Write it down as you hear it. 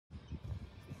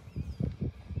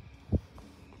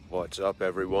What's up,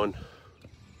 everyone?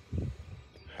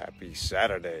 Happy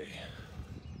Saturday.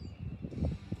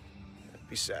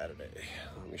 Happy Saturday.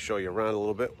 Let me show you around a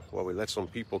little bit while we let some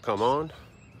people come on.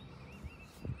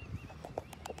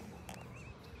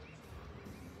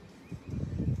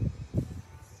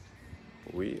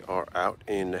 We are out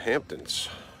in the Hamptons.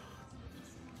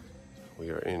 We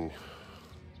are in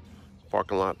the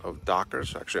parking lot of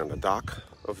Dockers, actually on the dock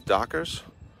of Dockers,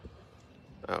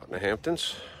 out in the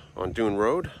Hamptons on Dune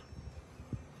Road.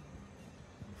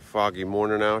 Foggy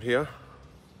morning out here,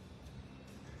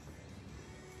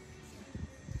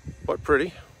 but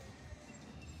pretty.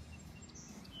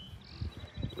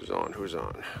 Who's on? Who's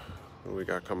on? Who we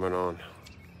got coming on?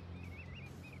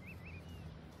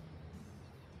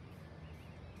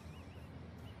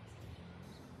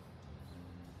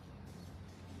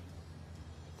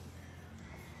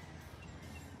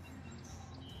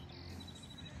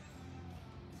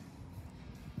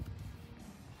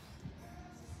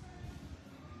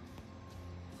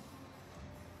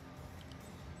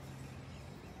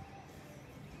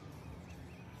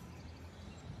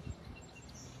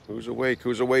 Who's awake?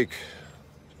 Who's awake?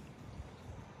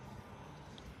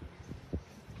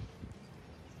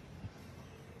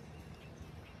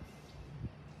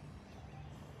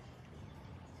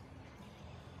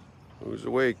 Who's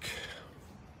awake?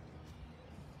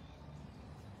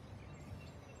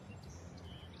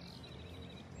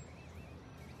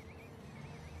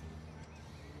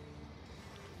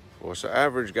 What's the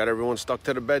average? Got everyone stuck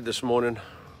to the bed this morning.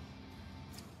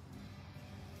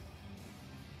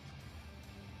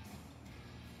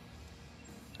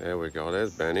 There we go.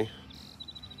 There's Benny.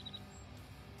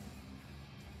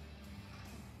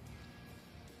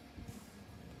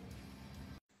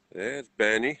 There's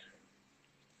Benny.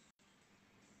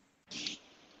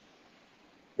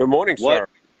 Good morning, sir.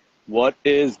 What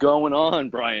is going on,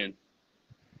 Brian?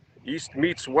 East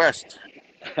meets west.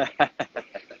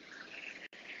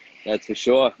 That's for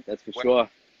sure. That's for sure.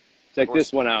 Check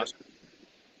this one out.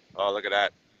 Oh, look at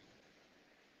that.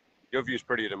 Your view's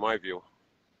prettier than my view.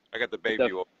 I got the bay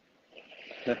view.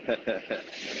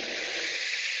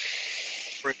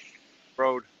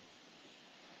 Road.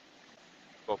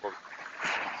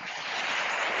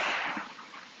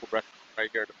 Right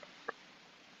here.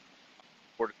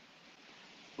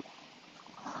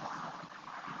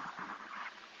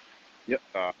 Yep.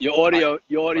 Your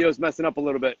audio's messing up a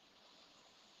little bit.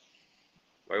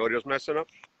 My audio's messing up?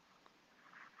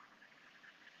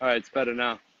 All right, it's better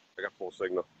now. I got full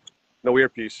signal. No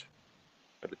earpiece.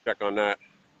 Had to check on that.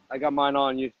 I got mine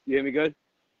on. You hear me good?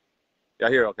 Yeah, I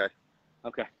hear okay.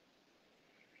 Okay.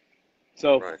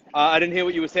 So Right. I didn't hear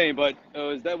what you were saying, but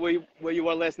is that where you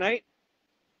were last night?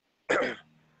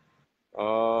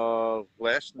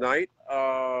 Last night,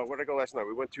 where did I go last night?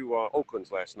 We went to Oakland's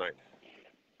last night.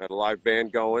 Had a live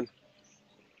band going.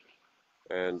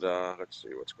 And let's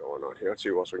see what's going on here. Let's see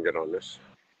who else we can get on this.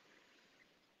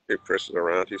 See if Chris is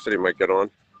around. He said he might get on.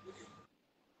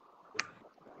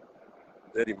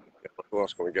 Who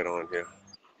else can we get on here?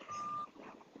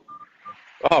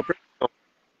 Oh,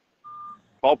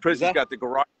 Paul Prizzy's got the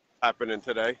garage happening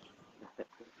today.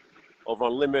 Over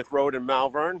on Limerick Road in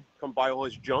Malvern. Come buy all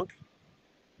his junk.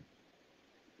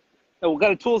 Oh, what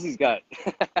kind of tools he's got?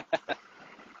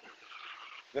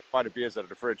 Let's buy the beers out of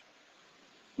the fridge.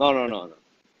 No.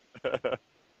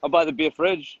 I'll buy the beer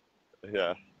fridge.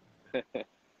 Yeah.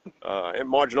 And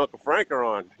Marge and Uncle Frank are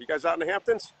on. You guys out in the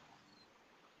Hamptons?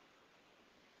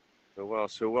 Who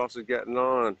else? Who else is getting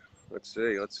on? Let's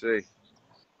see.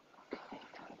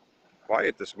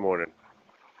 Quiet this morning.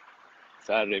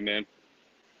 Saturday, man.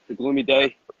 It's a gloomy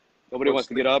day. Nobody wants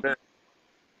to get up.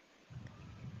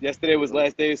 Yesterday was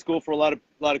last day of school for a lot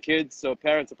of kids, so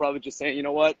parents are probably just saying, you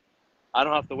know what? I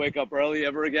don't have to wake up early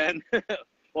ever again.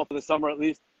 Well, for the summer at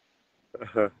least.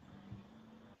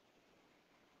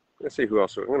 Let's see who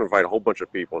else. I'm going to invite a whole bunch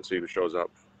of people and see who shows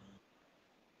up.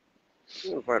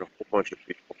 I'm going to invite a whole bunch of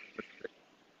people.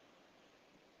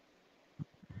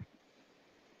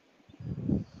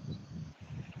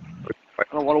 I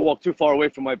don't want to walk too far away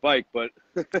from my bike, but...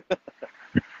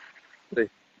 See.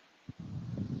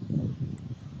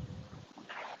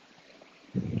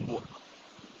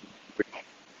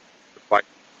 Bye.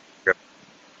 Okay.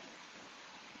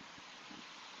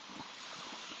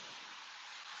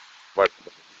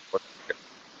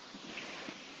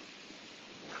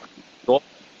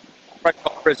 Right,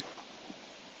 Chris.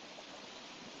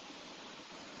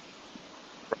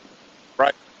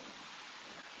 Right.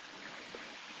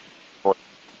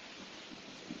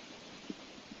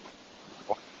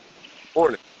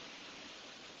 Morning.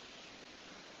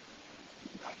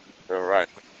 All right.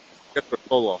 Get the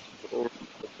solo.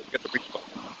 Get the beat.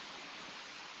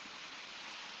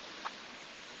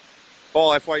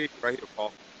 Paul, FYE, right here,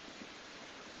 Paul.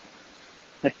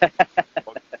 Can't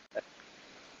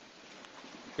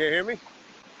hear me?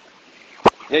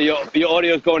 Yeah, your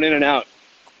audio's going in and out.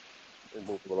 Let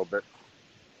me move a little bit.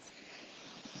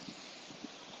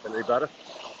 Any better?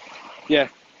 Yeah.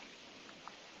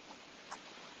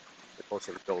 Get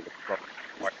closer to the building.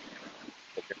 Right.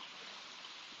 Okay.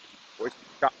 Voice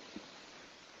chop.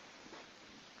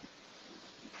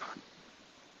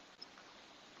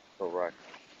 All right.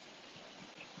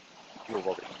 Move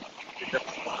over.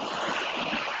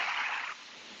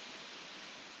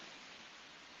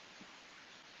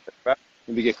 Back.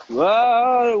 Let me get.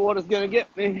 Whoa, water's gonna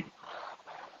get me.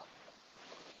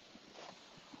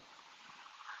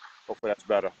 Hopefully that's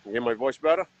better. You hear my voice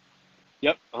better?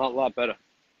 Yep, a lot better.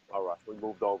 All right. We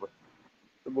moved over.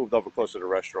 We moved over closer to the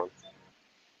restaurant.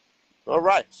 All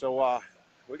right. So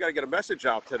we got to get a message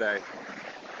out today.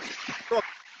 Talk.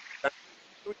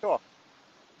 We talk.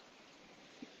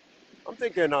 I'm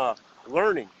thinking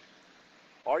learning.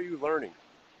 Are you learning?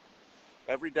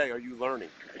 Every day, are you learning?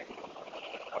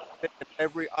 Are you taking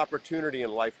every opportunity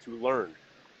in life to learn?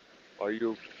 Are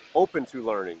you open to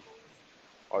learning?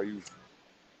 Are you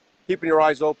keeping your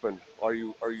eyes open? Are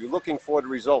you looking for the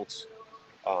results?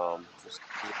 Just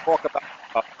talk about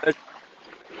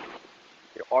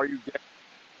are you getting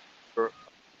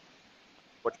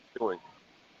what you're doing?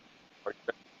 Are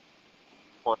you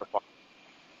quantifying?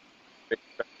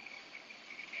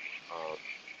 Um,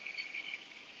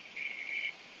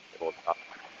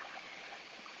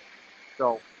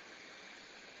 so,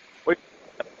 wait,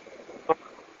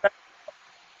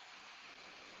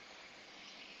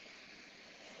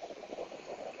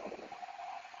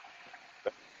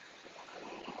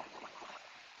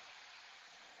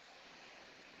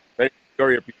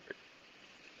 very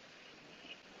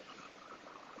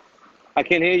I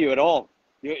can't hear you at all.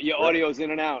 Your really, audio's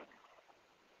in and out.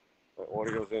 the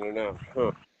audio's in and out.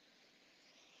 Huh.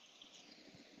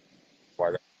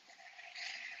 Why that?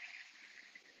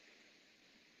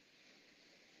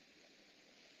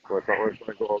 What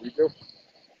I go over you?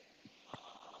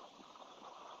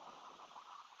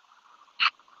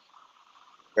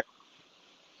 Okay.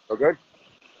 So good.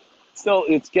 Still,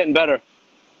 it's getting better.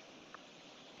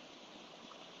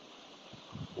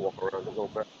 Walk around a little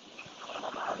bit.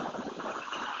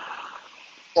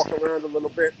 Walk around a little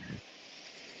bit.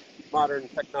 Modern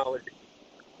technology.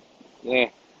 Yeah.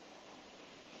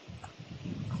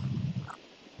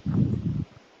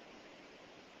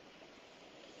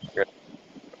 Yeah,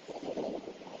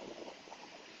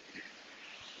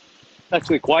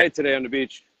 Actually quiet today on the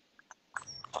beach.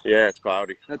 yeah, it's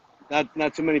cloudy.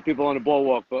 Not too many people on the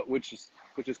boardwalk, but which is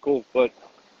cool. But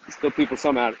still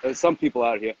some people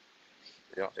out here.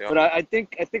 Yeah, yeah. But I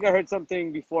think I heard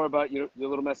something before about your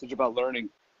little message about learning.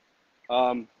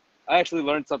 I actually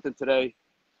learned something today.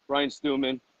 Brian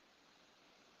Stewman,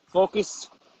 focus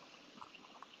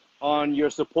on your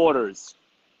supporters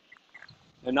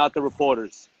and not the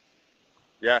reporters.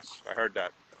 Yes, I heard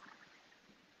that.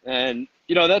 And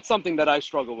that's something that I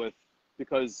struggle with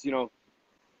because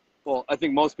well, I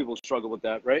think most people struggle with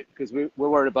that, right? Because we're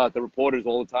worried about the reporters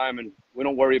all the time, and we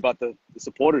don't worry about the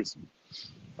supporters.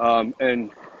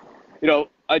 And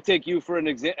I take you for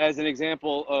as an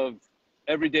example of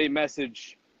everyday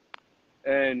message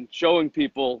and showing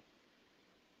people,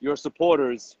 your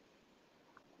supporters,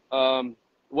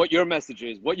 what your message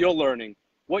is, what you're learning,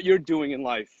 what you're doing in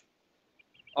life.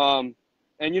 And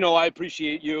I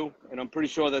appreciate you, and I'm pretty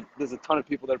sure that there's a ton of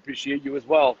people that appreciate you as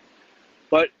well.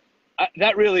 But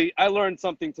I learned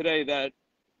something today that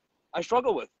I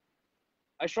struggle with.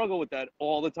 I struggle with that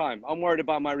all the time. I'm worried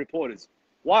about my reporters.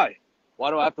 Why?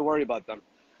 Why do I have to worry about them?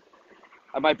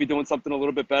 I might be doing something a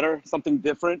little bit better, something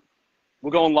different.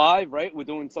 We're going live, right? We're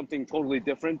doing something totally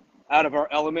different, out of our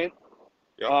element.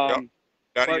 Yep, yep. Um,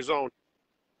 Out of your but zone.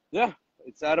 yeah,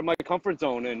 it's out of my comfort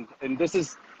zone, and this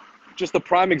is just a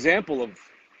prime example of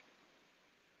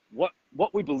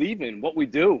what we believe in, what we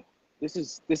do. This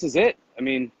is it. I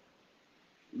mean,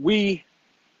 we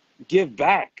give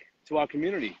back to our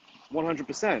community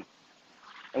 100%,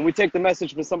 and we take the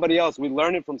message from somebody else. We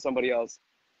learn it from somebody else,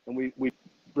 and we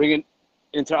bring it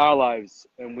into our lives,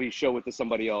 and we show it to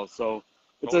somebody else. So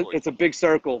Totally. it's a big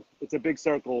circle. It's a big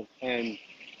circle, and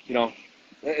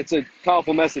it's a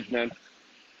powerful message, man.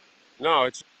 No,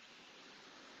 it's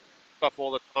stuff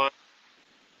all the time.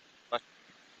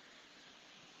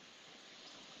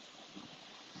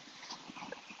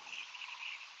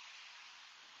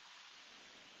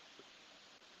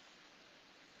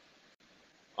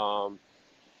 Um,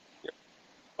 yeah,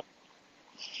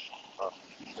 uh,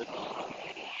 it's-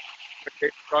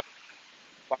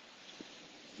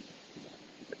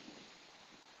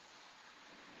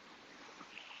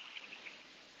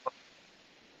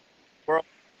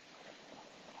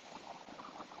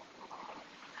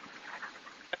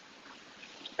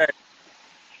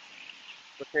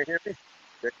 Can't hear me?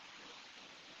 Okay.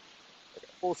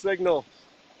 Full signal.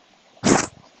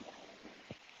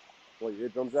 Well, your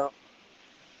eardrums out.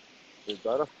 Is it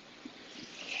better?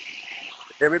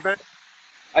 Hear me, Ben?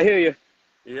 I hear you.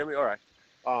 You hear me? All right.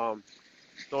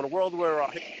 So in a world where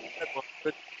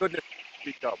goodness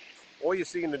speak up, all you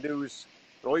see in the news,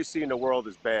 all you see in the world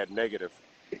is bad, negative.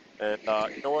 And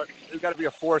you know what? There's got to be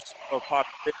a force of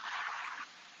positivity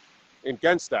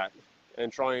against that,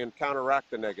 and try and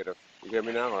counteract the negative. You hear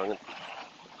me now? I'm going to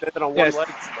stand on one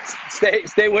Yes. leg.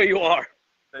 Stay where you are.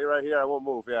 Stay right here. I won't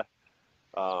move. Yeah.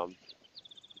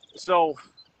 So,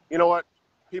 you know what?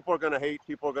 People are going to hate.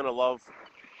 People are going to love.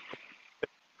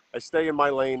 I stay in my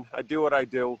lane. I do what I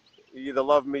do. You either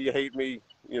love me, you hate me.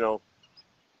 You know,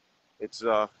 it's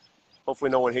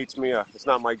hopefully no one hates me. It's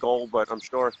not my goal, but I'm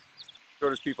sure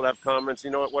there's people that have comments. You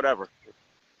know what? Whatever.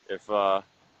 If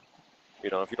you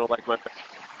know, if you don't like my,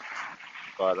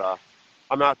 but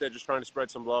I'm out there just trying to spread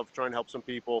some love, trying to help some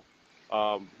people.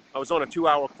 I was on a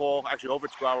 2-hour call, actually over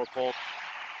 2-hour call.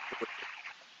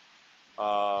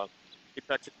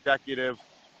 Apex executive,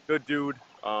 good dude,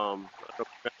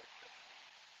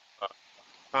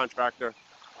 contractor,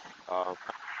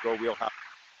 go wheelhouse,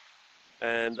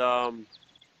 and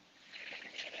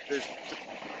there's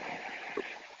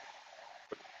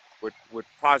with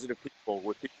positive people,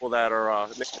 with people that are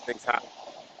making things happen.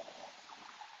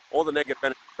 All the negative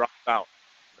energy drops out,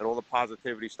 and all the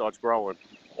positivity starts growing.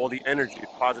 All the energy, the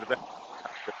positive energy,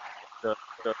 the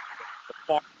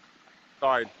spark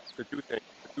side to do things,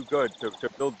 to do good, to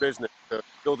build business, to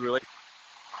build relationships,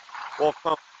 all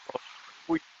comes from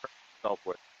who you surround yourself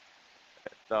with.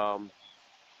 And,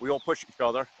 we all push each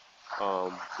other. We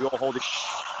all hold each other.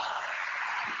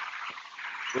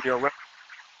 When you're around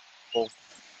people,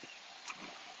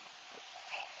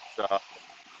 the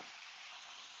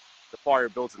fire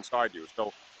builds inside you.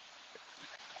 So,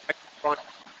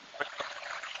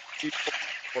 people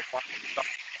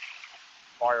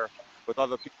fire with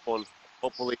other people and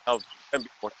hopefully help them be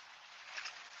more.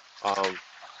 You know,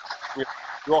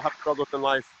 we all have struggles in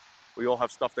life. We all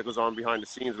have stuff that goes on behind the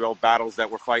scenes. We all have battles that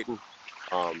we're fighting.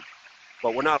 But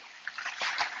we're not.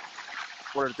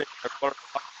 One of the things I've learned,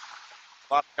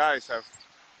 a lot of guys have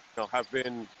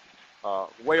been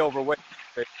way overweight.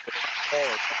 They've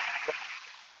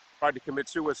tried to commit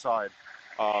suicide.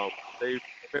 They've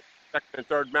been second and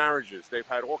third marriages. They've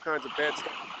had all kinds of bad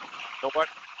stuff. You know what?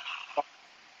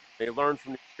 They learned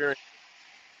from the experience.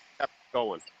 They kept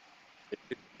going. They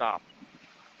didn't stop.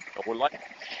 So when life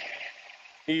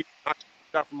needs not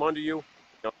stuff from under you,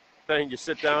 saying you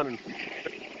sit down and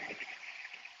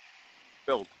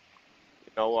build.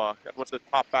 Once it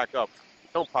pop back up,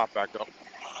 don't pop back up.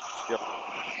 You know,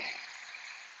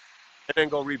 and then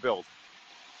go rebuild.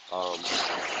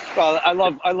 Well, I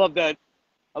love that.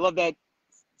 I love that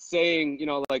saying. You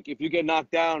know, like if you get knocked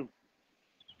down,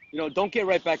 don't get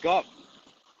right back up.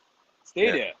 Stay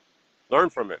there. Learn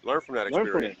from it. Learn from that Learn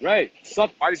experience. from it. Right.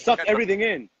 Suck everything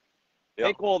in. Yep.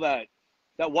 Take all that.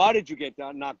 Why did you get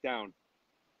knocked down?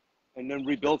 And then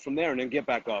rebuild from there, and then get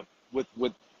back up with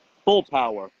full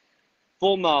power,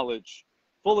 full knowledge,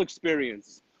 full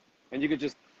experience, and you could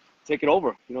just take it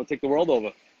over. Take the world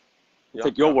over.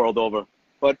 Take your world over.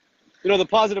 But the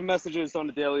positive messages on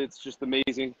the daily, it's just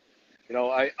amazing.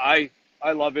 I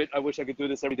love it. I wish I could do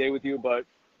this every day with you, but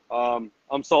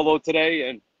I'm solo today,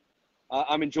 and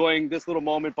I'm enjoying this little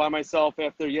moment by myself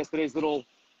after yesterday's little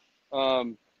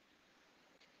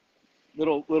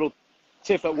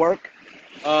tiff at work.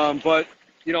 But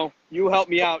you helped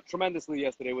me out tremendously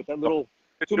yesterday with that little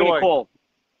 2-minute call.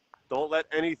 Don't let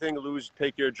anything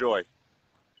take your joy.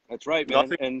 That's right, man.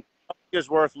 Nothing is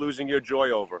worth losing your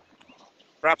joy over.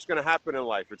 Crap's going to happen in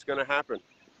life. It's going to happen.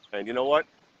 And you know what?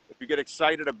 If you get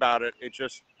excited about it, it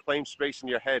just claims space in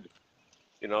your head.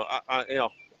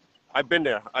 I've been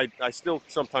there. I still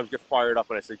sometimes get fired up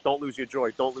and I say, don't lose your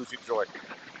joy. Don't lose your joy.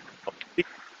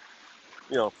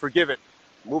 Forgive it.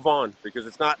 Move on, because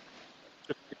it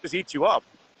just eats you up.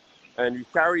 And you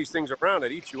carry these things around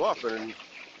that eats you up. And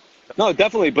no,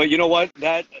 definitely. But you know what?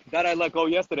 That I let go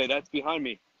yesterday. That's behind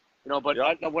me.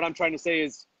 But what I'm trying to say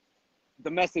is the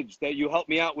message that you helped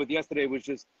me out with yesterday was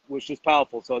just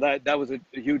powerful. So that was a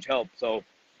huge help. So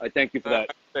I thank you for that.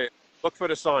 Look for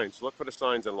the signs. Look for the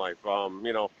signs in life. I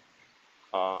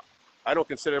don't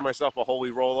consider myself a holy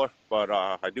roller, but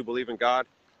I do believe in God,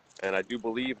 and I do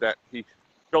believe that He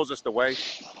shows us the way.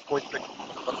 You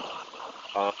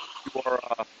are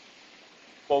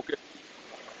focused.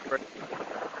 Where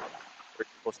you're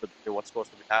supposed to be and what's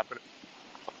supposed to be happening.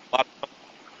 A lot of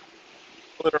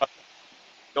times,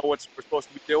 know what we're supposed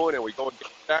to be doing, and we go and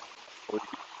get that.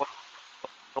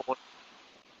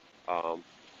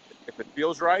 If it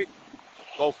feels right,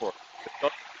 go for it. If it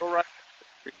doesn't feel right,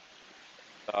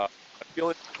 I feel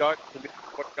in the gut to me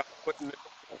what God's putting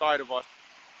inside of us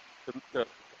to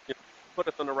put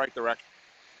us in the right direction.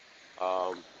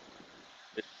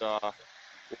 It's a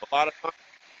lot of times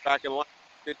back in life,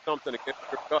 you did something against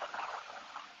your gut,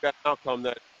 you got an outcome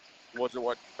that wasn't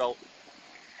what you felt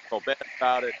bad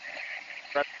about it.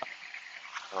 Uh,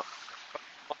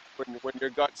 when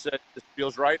your gut said this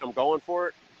feels right, I'm going for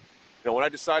it. When I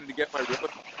decided to get my real estate,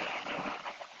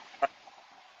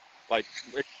 like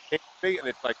it came to me, and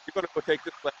it's like you're going to go take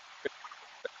this class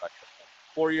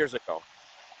 4 years ago,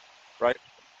 right?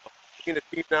 In a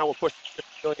team now, we're pushing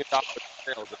 $50 million in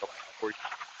sales in the last 4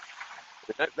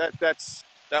 years.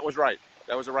 That was right.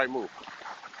 That was the right move.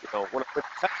 When I went to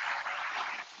Texas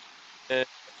and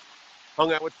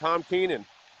hung out with Tom Keenan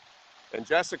and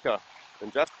Jessica,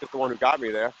 and Jessica's the one who got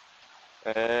me there,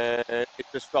 and it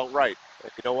just felt right.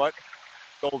 And you know what?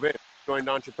 Dove in, joined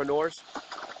entrepreneurs,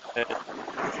 and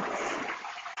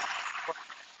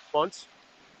months,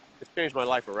 it's changed my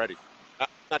life already.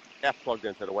 Not half plugged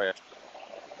into the way I should,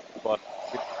 but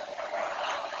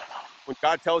when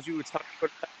God tells you it's time to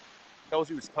tells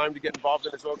you it's time to get involved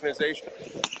in this organization,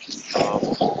 it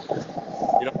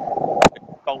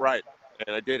felt right,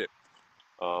 and I did it.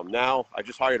 Now I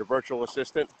just hired a virtual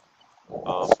assistant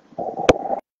because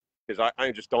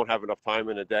I just don't have enough time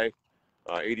in a day.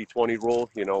 80-20 rule,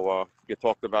 get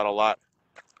talked about a lot.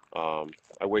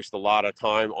 I waste a lot of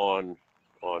time on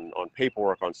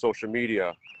paperwork, on social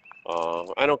media.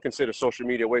 I don't consider social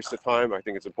media a waste of time. I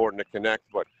think it's important to connect,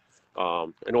 but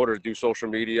in order to do social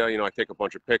media, I take a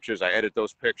bunch of pictures, I edit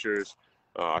those pictures,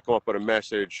 I come up with a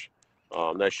message,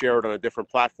 and I share it on a different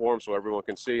platform so everyone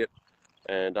can see it.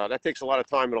 And that takes a lot of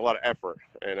time and a lot of effort.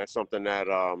 And that's something that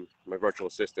my virtual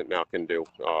assistant now can do.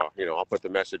 I'll put the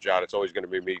message out. It's always going to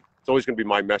be me. It's always going to be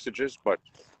my messages. But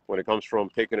when it comes from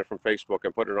taking it from Facebook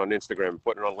and putting it on Instagram,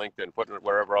 putting it on LinkedIn, putting it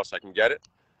wherever else I can get it,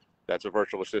 that's a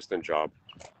virtual assistant job.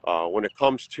 When it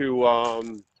comes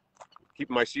to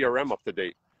keeping my CRM up to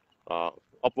date,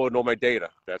 uploading all my data,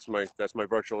 that's my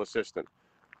virtual assistant.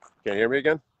 Can't hear me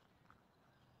again?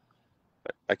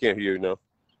 I can't hear you now.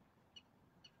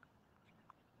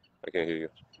 I can't hear you.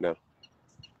 No.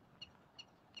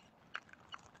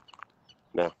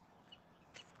 No.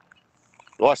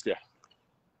 Lost you.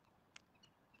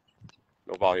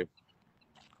 No volume.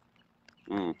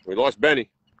 We lost Benny.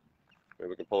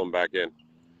 Maybe we can pull him back in.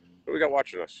 What do we got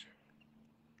watching us?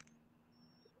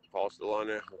 Paul's still on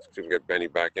there. Let's see if we can get Benny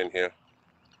back in here.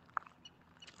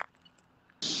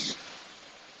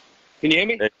 Can you hear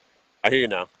me? Hey, I hear you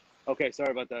now. Okay, sorry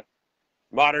about that.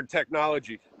 Modern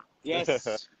technology. Yes,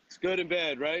 it's good and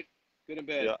bad, right? Good and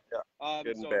bad. Yeah.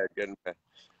 Good and bad.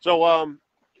 So,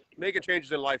 making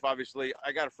changes in life, obviously,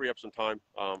 I got to free up some time.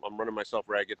 I'm running myself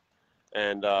ragged.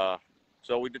 And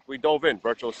so we dove in,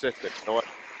 virtual assistant. You know what?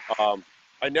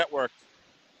 I networked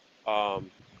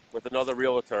with another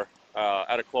realtor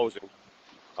at a closing.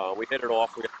 We hit it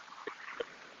off.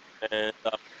 And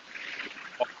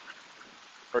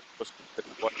virtual assistant,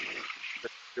 what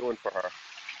it's doing for her.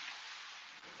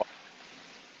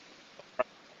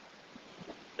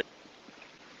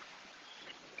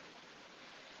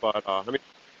 But I mean,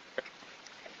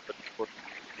 but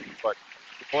you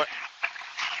know what?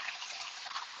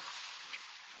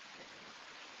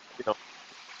 You know,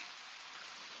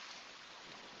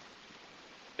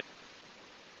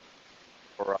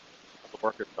 for the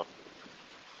work is done.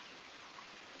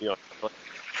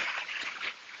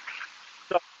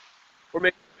 So we're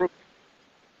making improvements.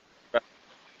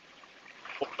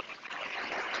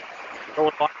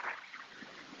 Going live.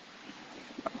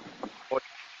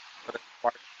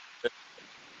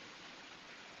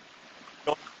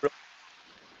 Don't really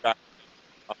back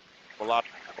a lot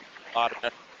of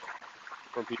messages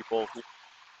from people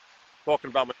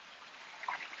talking about my.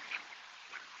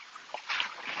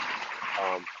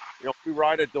 We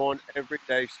ride at dawn every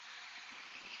day.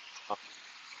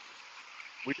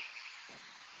 We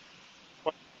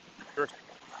put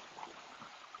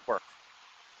work.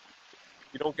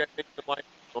 You don't get things in life,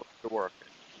 you don't do the work.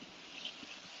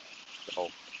 So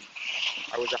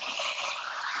I was at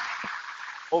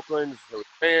Oakland, there was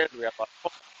band, we had a lot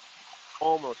of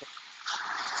home, I was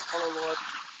Lord,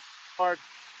 hard,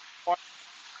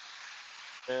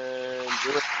 and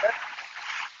we were at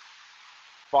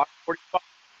 5:45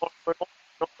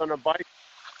 jumped on a bike,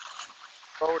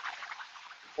 rode,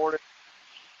 morning,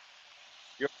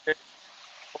 you're okay,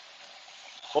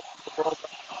 most of the world,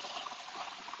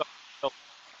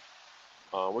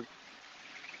 we're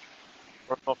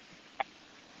running off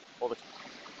all this,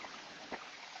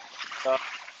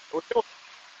 we're still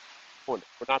doing it,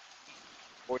 we're not,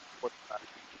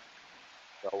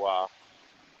 So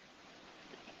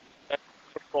that's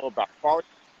what it's all about. Quality,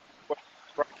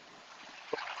 right,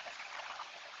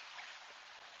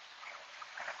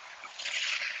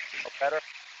 better.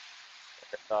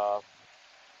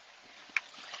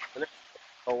 And, and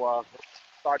so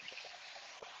start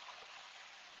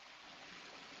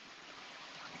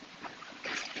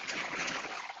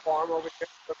farm over here.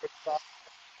 Look at the top.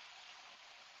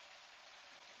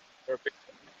 They're big.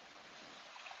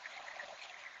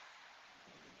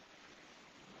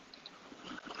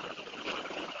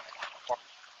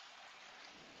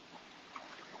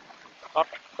 All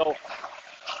right, so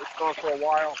it's gone for a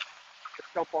while. Let's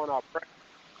jump on our prep.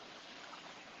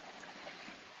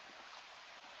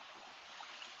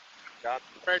 Got it.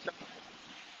 Right.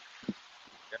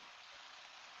 Yeah.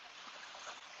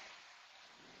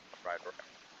 Right.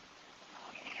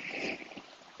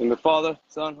 In the Father,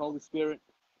 Son, Holy Spirit.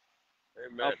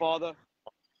 Amen. Our Father,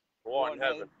 Who art in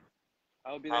heaven,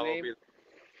 hallowed be thy hallowed name. be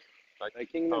Thy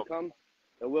kingdom come,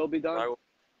 thy will be done thy will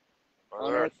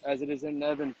on earth as it is in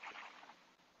heaven.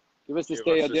 Give us this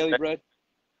Give day us our this daily day. bread.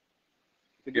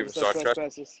 Forgive us our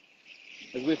trespasses,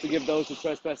 as we forgive those who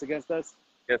trespass against us.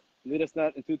 Yes. Lead us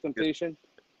not into temptation,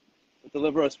 but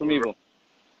deliver us from evil.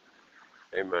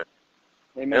 Amen.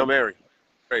 Amen. Hail Mary,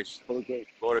 grace, Holy grace.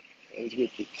 Lord, That was good.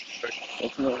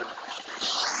 That's no.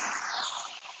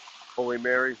 Holy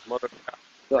Mary, Mother of God,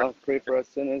 God, pray for us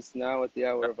sinners now at the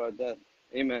hour of our death.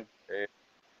 Amen. and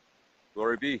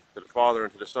glory be to the Father,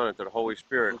 and to the Son, and to the Holy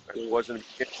Spirit, as it was in the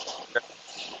beginning.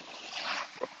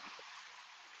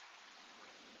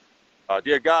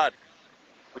 Dear God,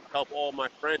 please help all my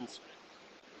friends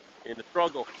in the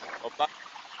struggle of life.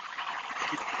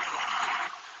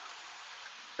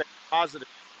 Stay positive,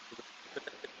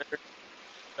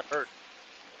 to hurt,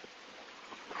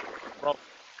 grow,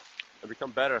 and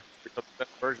become better, become the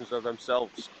best versions of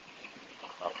themselves.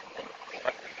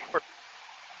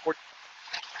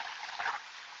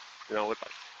 You know, with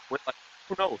like,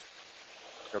 who knows?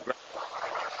 You know,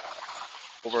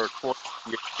 over 20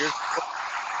 years,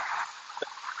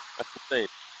 that's insane.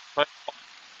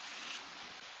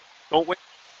 Don't wait.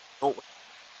 Don't wait.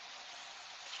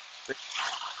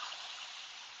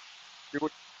 Do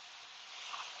what,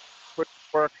 put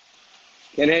work.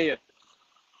 Can't hear you.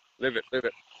 Live it. Live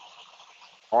it.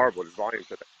 Horrible. It's volume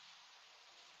today.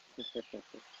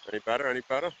 Any better? Any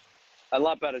better? A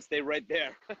lot better. Stay right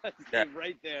there. Stay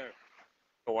right there.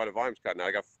 I don't know why the volume's cut now.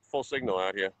 I got full signal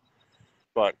out here.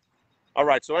 But, all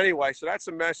right. So anyway, so that's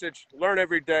the message. Learn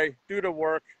every day. Do the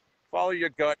work. Follow your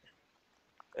gut.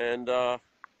 And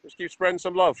just keep spreading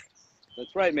some love.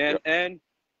 That's right, man. Yep. And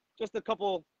just a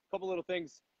couple little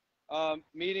things.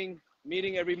 Meeting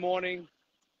every morning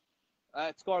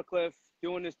at Scarcliff,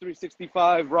 doing this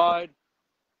 365 ride,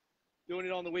 doing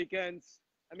it on the weekends.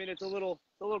 I mean, it's a little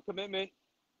commitment,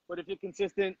 but if you're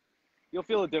consistent, you'll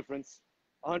feel a difference,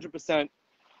 100%.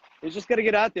 You just got to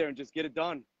get out there and just get it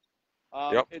done.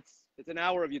 Yep. It's an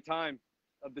hour of your time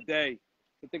of the day.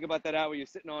 So think about that hour you're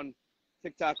sitting on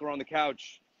TikTok or on the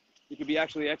couch. You could be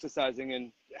actually exercising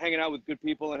and hanging out with good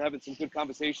people and having some good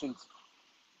conversations.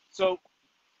 So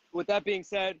with that being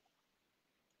said,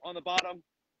 on the bottom,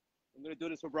 I'm going to do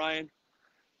this for Brian.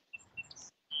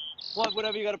 Plug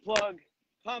whatever you got to plug.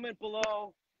 Comment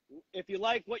below. If you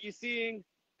like what you're seeing,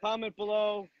 comment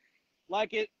below.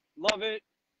 Like it, love it.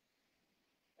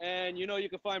 And you know you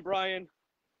can find Brian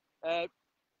at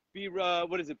B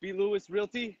Lewis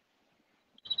Realty?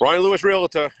 Brian Lewis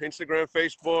Realtor, Instagram,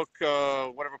 Facebook,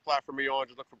 whatever platform you're on,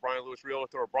 just look for Brian Lewis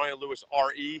Realtor or Brian Lewis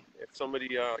RE. If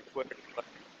somebody Twitter,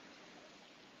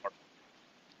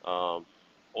 all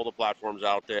the platforms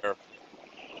out there.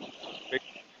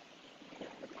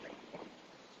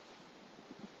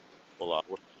 Well,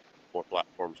 more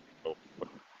platforms, so, but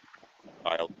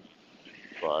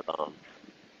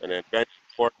and then Ben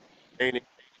painting,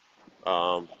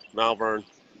 Malvern,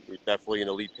 he's definitely an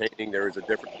elite painting. There is a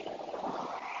difference.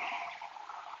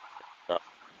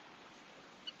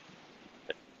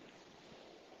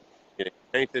 Getting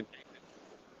painted,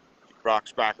 rock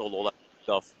spackled, all that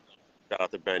stuff. Shout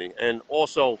out to Benny. And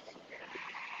also,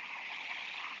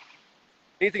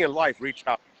 anything in life, reach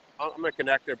out. I'm a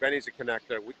connector. Benny's a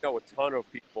connector. We know a ton of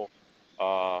people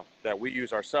that we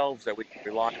use ourselves, that we can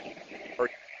rely on.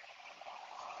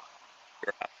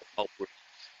 Help with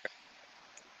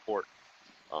support.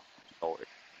 So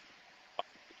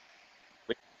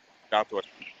reach out to us.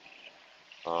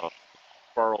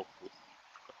 Referral.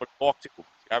 Talk to you.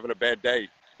 You're having a bad day.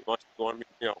 You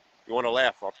want to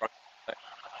laugh. I'll try.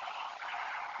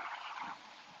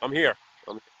 I'm here.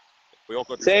 We all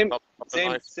go through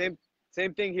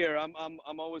Same thing here. I'm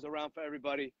always around for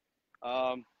everybody.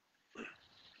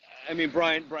 I mean,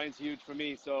 Brian's huge for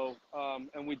me. So,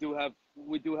 and we do have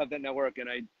that network, and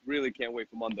I really can't wait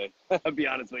for Monday. I'll be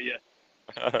honest with you.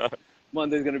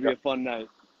 Monday's gonna be Yeah. a fun night.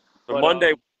 The But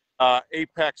Monday,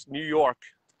 Apex, New York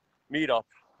meetup.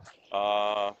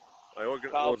 Well,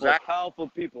 Zach, powerful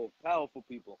people.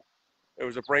 it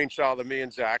was a brainchild of me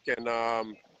and Zach, and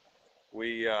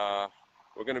we're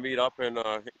going to meet up in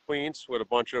Queens with a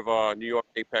bunch of New York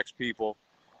Apex people,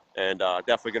 and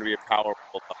definitely going to be a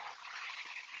powerful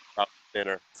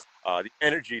dinner. The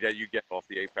energy that you get off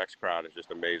the Apex crowd is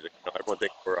just amazing. Everyone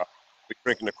thinks we're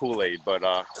drinking the Kool-Aid, but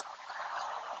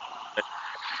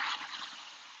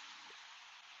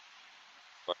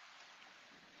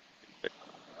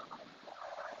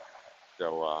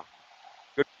so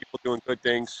good people doing good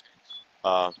things.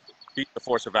 Beat the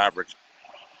force of average.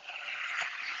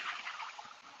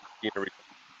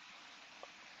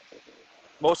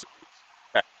 Most of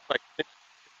the like they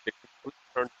completely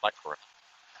turned life around.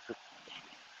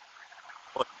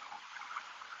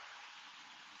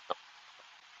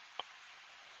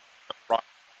 Right,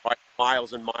 right,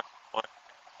 miles and miles, and miles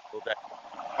a day.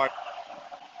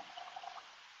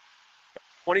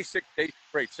 26 days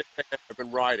straight, 6 a.m. I've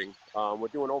been riding. We're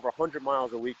doing over 100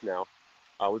 miles a week now.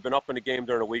 We've been up in the game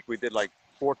during the week. We did like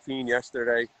 14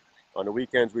 yesterday. On the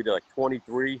weekends, we did like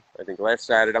 23. I think last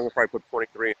Saturday, I'm gonna probably put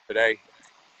 23 in today.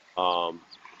 Stuff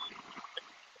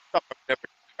I've never.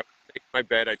 I would take my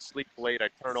bed. I'd sleep late.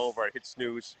 I'd turn over. I'd hit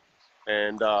snooze,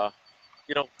 and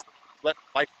you know, let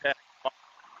life pass. You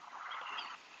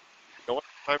know what?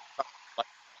 Time to life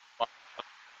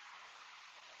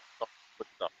with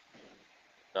stuff.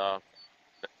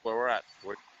 That's where we're at.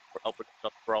 We're helping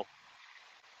stuff grow,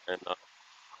 and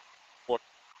what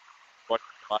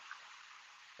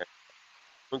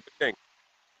doing good things.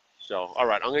 So, all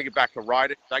right, I'm gonna get back to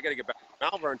riding. I got to get back to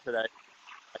Malvern today.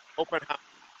 Open house,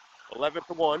 11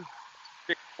 to 1,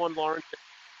 6 to 1 Lawrence.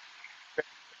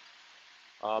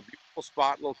 Beautiful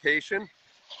spot location.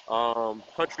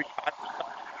 Country cottage,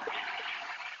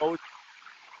 right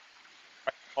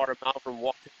part of Malvern.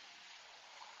 Walking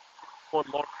 1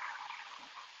 Lawrence,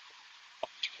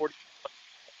 40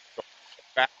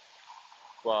 back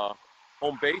to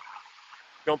home base.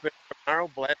 Jump in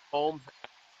Camaro, blast home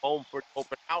for the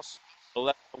open house,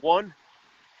 11 to 1,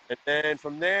 and then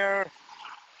from there,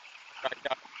 I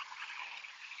got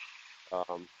the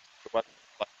weather.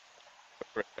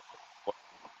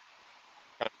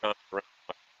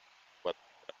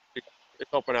 This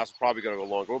open house is probably going to go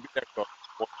longer. We'll be there for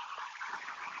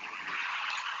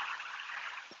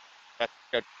that's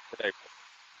scheduled today.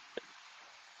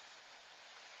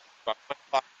 About 9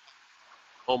 o'clock,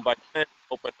 home by 10,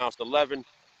 open house 11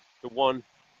 to 1,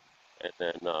 and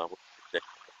then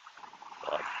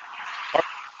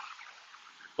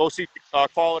go see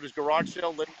call it his garage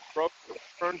sale, Lincoln Road.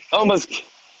 almost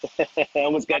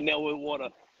almost got nailed with water.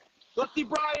 Go see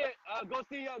Brian. Go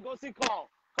see Carl.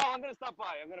 Carl, I'm gonna stop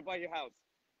by. I'm gonna buy your house.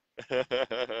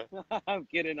 I'm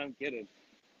kidding.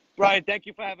 Brian, thank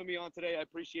you for having me on today. I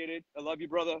appreciate it. I love you,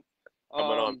 brother.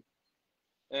 Coming on.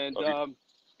 And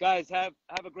guys, have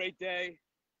a great day.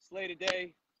 Slay the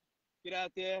day. Get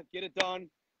out there, get it done,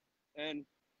 and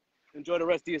enjoy the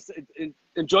rest of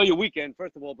enjoy your weekend,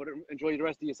 first of all, but enjoy the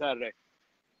rest of your Saturday.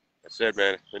 That's it,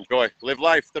 man. Enjoy. Live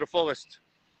life to the fullest.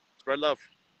 Spread love.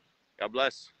 God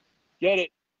bless. Get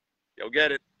it. Yo,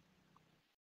 get it.